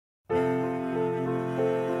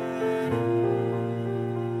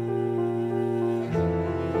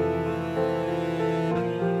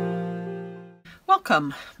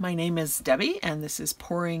Welcome. My name is Debbie and this is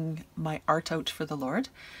Pouring My Art Out for the Lord.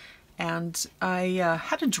 And I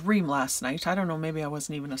had a dream last night. I don't know, maybe I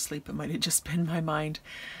wasn't even asleep. It might have just been my mind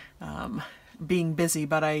being busy,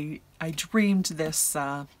 but I dreamed this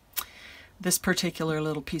this particular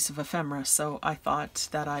little piece of ephemera, so I thought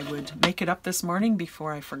that I would make it up this morning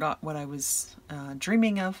before I forgot what I was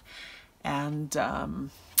dreaming of. And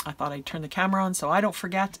I thought I'd turn the camera on so I don't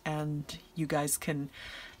forget, and you guys can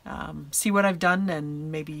see what I've done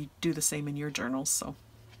and maybe do the same in your journals. So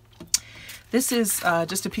this is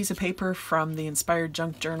just a piece of paper from the Inspired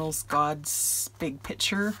Junk Journal's God's Big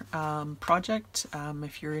Picture project.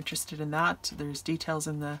 If you're interested in that, there's details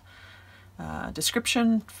in the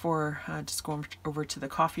description for just go over to the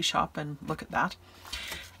coffee shop and look at that.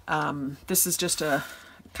 This is just a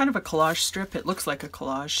kind of a collage strip. It looks like a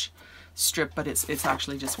collage strip, but it's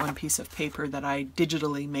actually just one piece of paper that I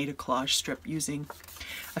digitally made a collage strip using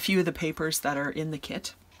a few of the papers that are in the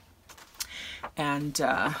kit. And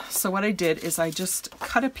so what I did is I just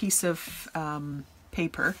cut a piece of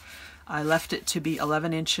paper. I left it to be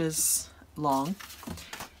 11 inches long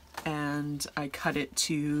and I cut it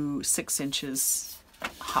to 6 inches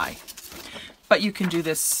high. But you can do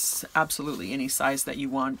this absolutely any size that you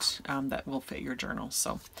want that will fit your journal.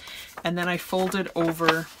 So, and then I folded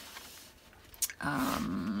over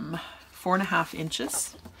 4.5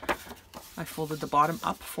 inches. I folded the bottom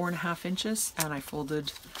up 4.5 inches, and I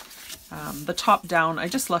folded the top down. I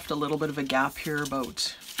just left a little bit of a gap here,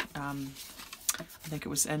 about I think it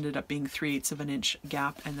was ended up being 3/8 of an inch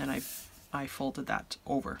gap, and then I folded that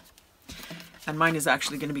over. And mine is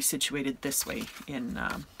actually going to be situated this way in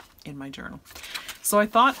my journal. So I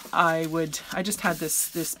thought I just had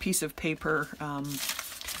this piece of paper.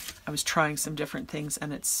 I was trying some different things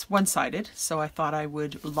and it's one-sided, so I thought I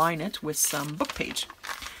would line it with some book page.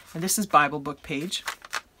 And this is Bible book page.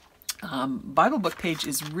 Bible book page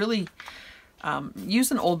is really,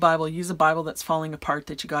 use an old Bible, use a Bible that's falling apart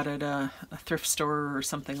that you got at a thrift store or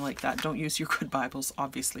something like that. Don't use your good Bibles,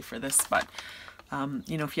 obviously, for this, but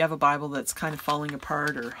you know, if you have a Bible that's kind of falling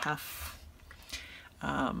apart or half,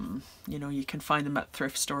 you know, you can find them at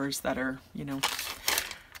thrift stores that are, you know,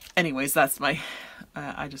 anyways, that's my,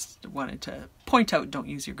 I just wanted to point out, don't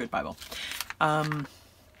use your good Bible.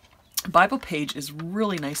 Bible page is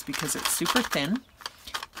really nice because it's super thin,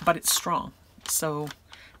 but it's strong. So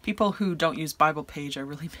people who don't use Bible page are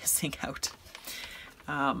really missing out.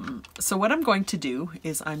 So what I'm going to do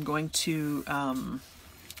is I'm going to,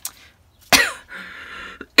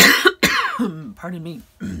 pardon me,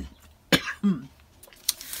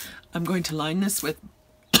 I'm going to line this with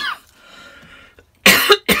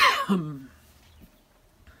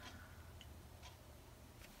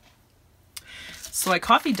so I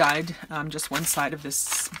coffee dyed just one side of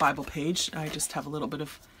this Bible page. I just have a little bit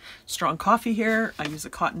of strong coffee here. I use a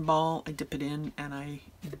cotton ball, I dip it in, and I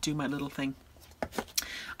do my little thing.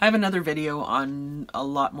 I have another video on a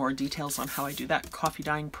lot more details on how I do that coffee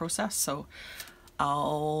dyeing process, so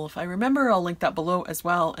if I remember, I'll link that below as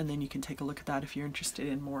well, and then you can take a look at that if you're interested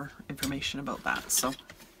in more information about that. So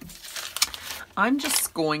I'm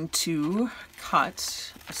just going to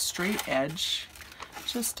cut a straight edge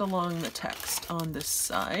just along the text on this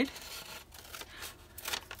side.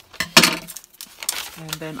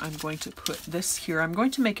 And then I'm going to put this here. I'm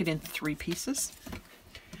going to make it in 3 pieces.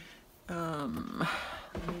 Let me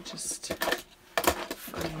just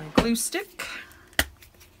find my glue stick.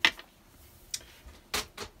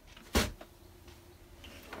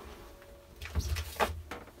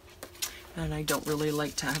 And I don't really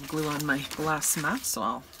like to have glue on my glass mat, so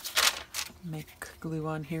I'll make glue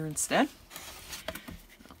on here instead.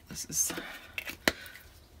 This is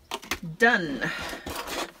done.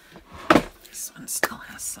 This one still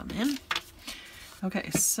has some in. Okay,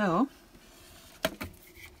 so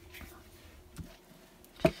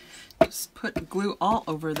just put glue all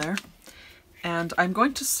over there. And I'm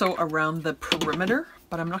going to sew around the perimeter,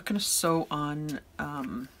 but I'm not going to sew on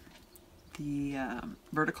the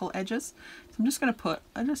vertical edges. So I'm just going to put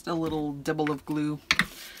just a little dibble of glue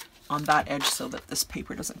on that edge so that this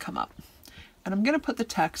paper doesn't come up. And I'm going to put the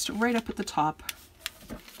text right up at the top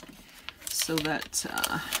so that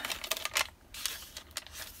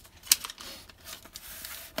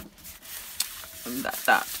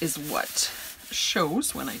that is what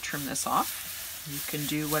shows when I trim this off. You can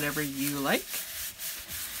do whatever you like.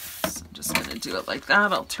 So I'm just going to do it like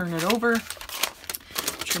that. I'll turn it over,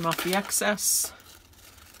 trim off the excess.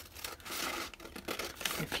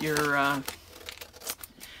 If you're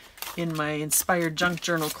in my Inspired Junk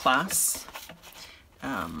Journal class,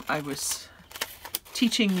 I was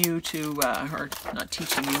teaching you to, or not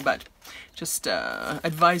teaching you, but just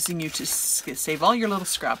advising you to save all your little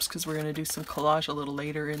scraps because we're going to do some collage a little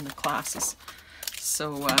later in the classes.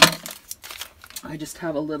 So I just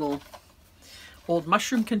have a little old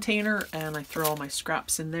mushroom container and I throw all my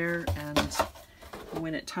scraps in there, and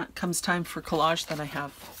when it comes time for collage, then I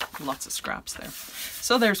have lots of scraps there.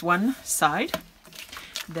 So there's one side.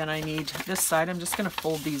 Then I need this side. I'm just going to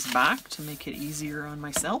fold these back to make it easier on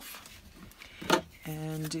myself,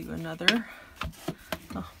 and do another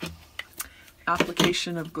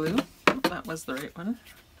application of glue. Oh, that was the right one.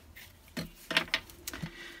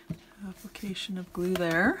 Application of glue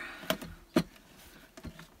there.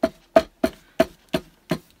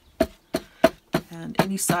 And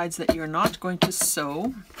any sides that you're not going to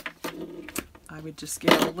sew, I would just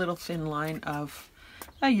give a little thin line of,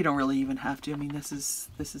 you don't really even have to. I mean, this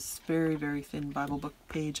is very, very thin Bible book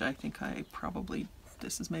page. I think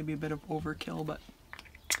this is maybe a bit of overkill, but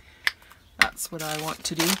that's what I want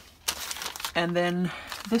to do. And then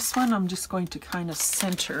this one I'm just going to kind of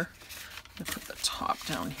center. I'm going to put the top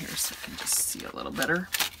down here so I can just see a little better.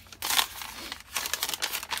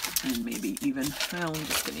 And maybe even, well, I'm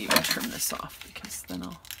just going to even trim this off because then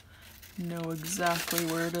I'll know exactly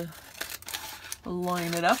where to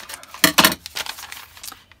line it up.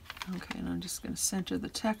 Okay, and I'm just going to center the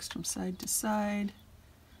text from side to side,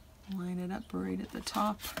 line it up right at the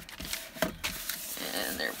top,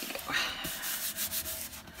 and there we go.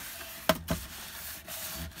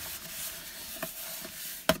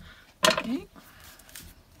 Okay,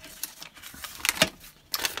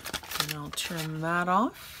 and I'll trim that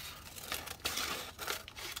off.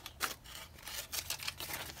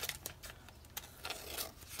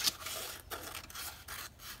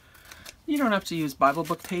 You don't have to use Bible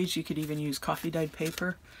book page, you could even use coffee dyed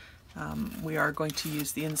paper. We are going to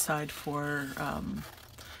use the inside for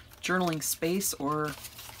journaling space, or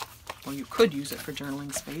you could use it for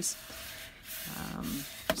journaling space.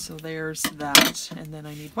 So there's that, and then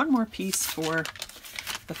I need one more piece for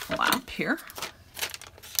the flap here.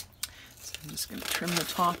 So I'm just going to trim the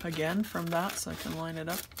top again from that so I can line it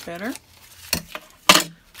up better.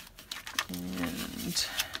 And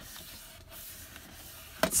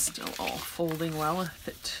still all folding well.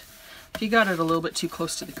 If you got it a little bit too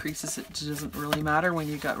close to the creases, it doesn't really matter when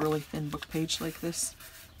you got really thin book page like this.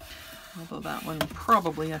 Although that one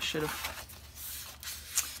probably I should have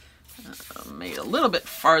made a little bit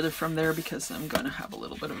farther from there because I'm going to have a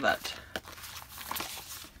little bit of that.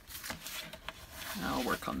 I'll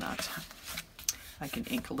work on that. I can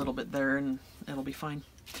ink a little bit there and it'll be fine.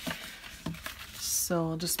 So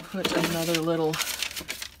I'll just put another little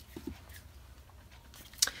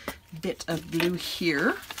bit of glue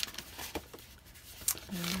here.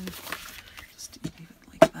 And just leave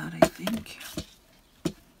it like that, I think.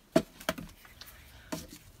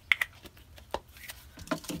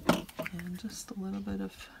 And just a little bit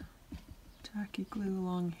of tacky glue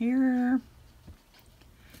along here.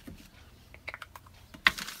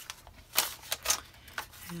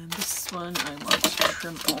 And this one I want to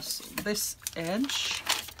trim also this edge.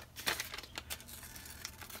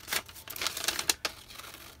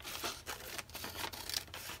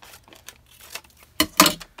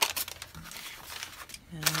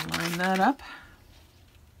 That up.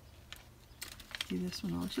 See, this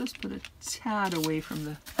one I'll just put a tad away from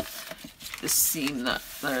the seam,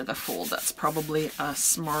 the fold. That's probably a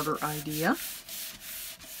smarter idea.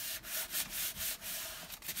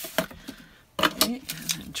 Okay, and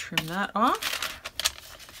then trim that off.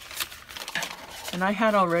 And I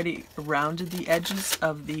had already rounded the edges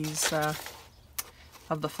of these of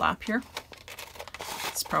the flap here.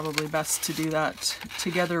 It's probably best to do that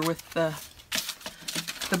together with the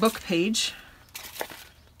book page,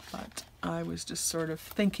 but I was just sort of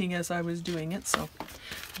thinking as I was doing it, so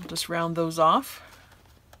I'll just round those off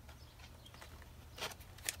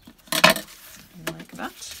like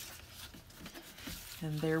that.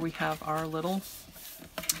 And there we have our little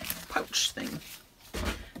pouch thing.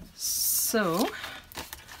 So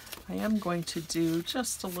I am going to do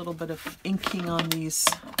just a little bit of inking on these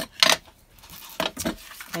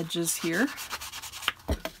edges here.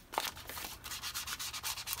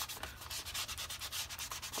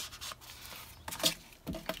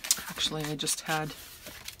 I just had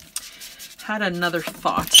another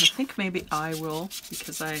thought. I think maybe I will,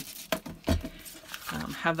 because I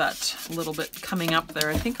have that little bit coming up there.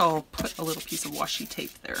 I think I'll put a little piece of washi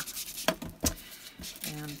tape there,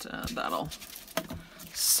 and that'll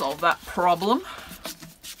solve that problem.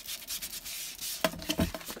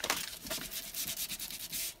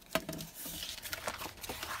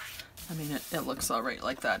 I mean, it looks all right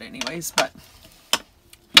like that anyways, but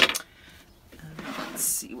let's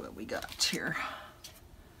see what we got here.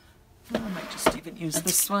 I might just even use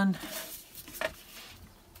this one.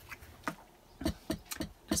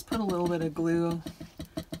 Just put a little bit of glue.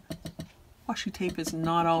 Washi tape is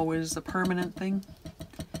not always a permanent thing,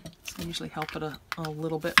 so I usually help it a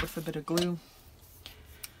little bit with a bit of glue.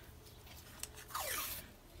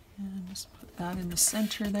 And just put that in the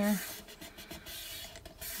center there.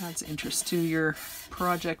 Adds interest to your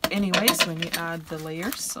project anyways when you add the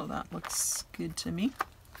layers, so that looks good to me.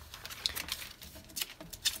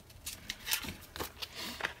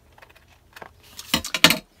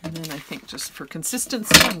 And then I think just for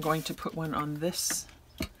consistency, I'm going to put one on this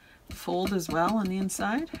fold as well on the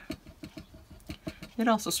inside. It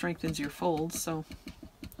also strengthens your fold, so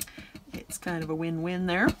it's kind of a win-win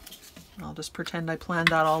there. I'll just pretend I planned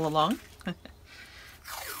that all along. Do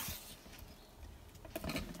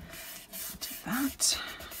that.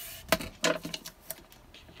 Okay.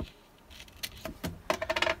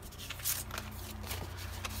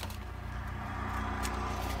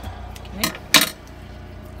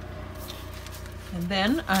 And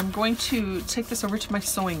then I'm going to take this over to my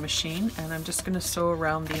sewing machine, and I'm just going to sew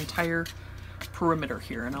around the entire perimeter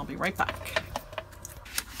here, and I'll be right back.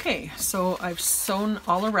 Okay, so I've sewn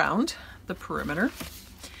all around the perimeter,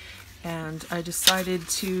 and I decided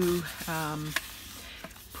to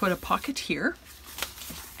put a pocket here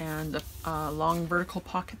and a long vertical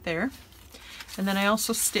pocket there. And then I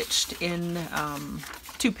also stitched in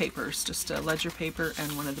two papers, just a ledger paper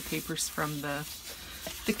and one of the papers from the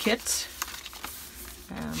kit,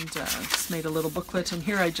 and just made a little booklet. And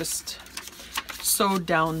here I just sewed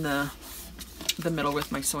down the middle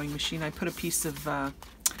with my sewing machine. I put a piece of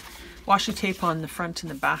washi tape on the front and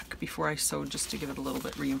the back before I sewed, just to give it a little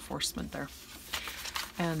bit reinforcement there.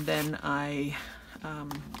 And then I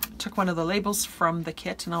took one of the labels from the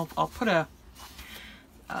kit, and I'll put a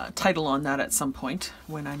title on that at some point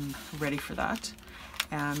when I'm ready for that.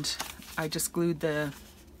 And I just glued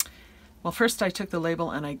well, first I took the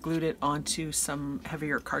label and I glued it onto some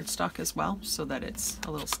heavier cardstock as well, so that it's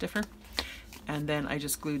a little stiffer. And then I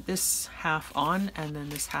just glued this half on, and then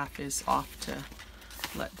this half is off to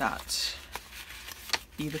let that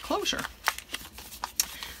be the closure.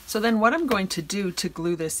 So then what I'm going to do to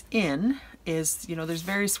glue this in is, you know, there's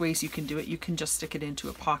various ways you can do it. You can just stick it into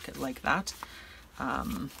a pocket like that.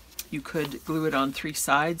 You could glue it on three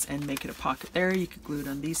sides and make it a pocket there. You could glue it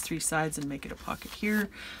on these three sides and make it a pocket here.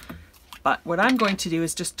 But what I'm going to do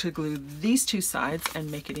is just to glue these two sides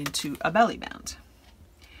and make it into a belly band.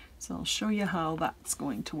 So I'll show you how that's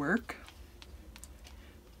going to work.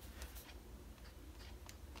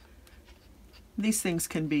 These things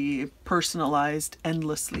can be personalized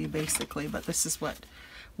endlessly, basically, but this is what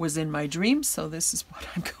was in my dream, so this is what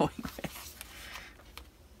I'm going with.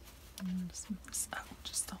 Just move this out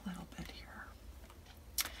just a little bit here.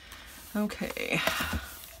 Okay,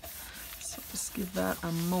 so just give that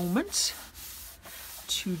a moment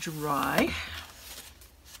to dry.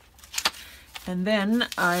 And then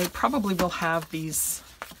I probably will have these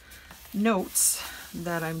notes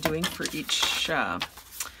that I'm doing for each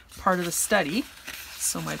part of the study.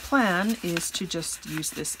 So my plan is to just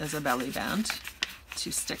use this as a belly band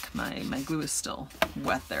to stick. My glue is still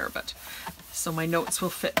wet there, but so my notes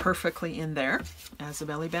will fit perfectly in there as a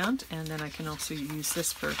belly band. And then I can also use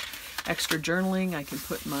this for extra journaling. I can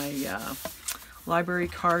put my library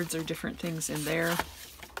cards or different things in there.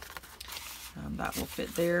 That will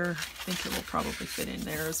fit there. I think it will probably fit in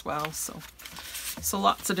there as well. So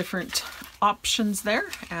lots of different options there,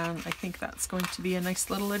 and I think that's going to be a nice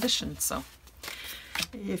little addition. So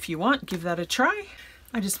if you want, give that a try.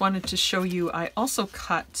 I just wanted to show you, I also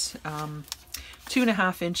cut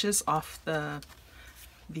 2.5 inches off the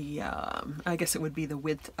I guess it would be the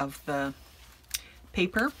width of the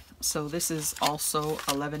paper. So this is also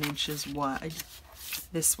 11 inches wide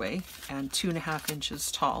this way and 2.5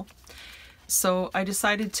 inches tall. So I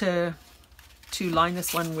decided to line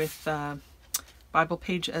this one with Bible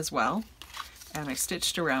page as well, and I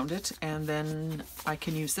stitched around it, and then I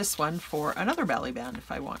can use this one for another belly band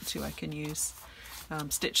if I want to. I can use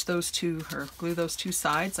stitch those two, or glue those two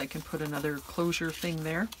sides. I can put another closure thing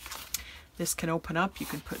there. This can open up. You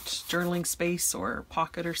can put journaling space or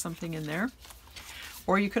pocket or something in there,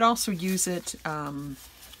 or you could also use it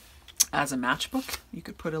as a matchbook. You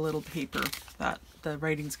could put a little paper, that the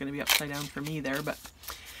writing's going to be upside down for me there, but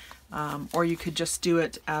or you could just do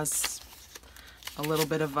it as a little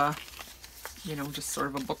bit of a, you know, just sort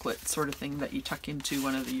of a booklet sort of thing that you tuck into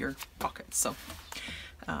one of your pockets. So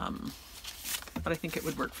but I think it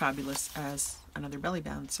would work fabulous as another belly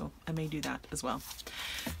band, so I may do that as well.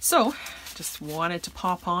 So just wanted to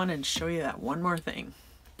pop on and show you that one more thing.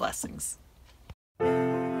 Blessings.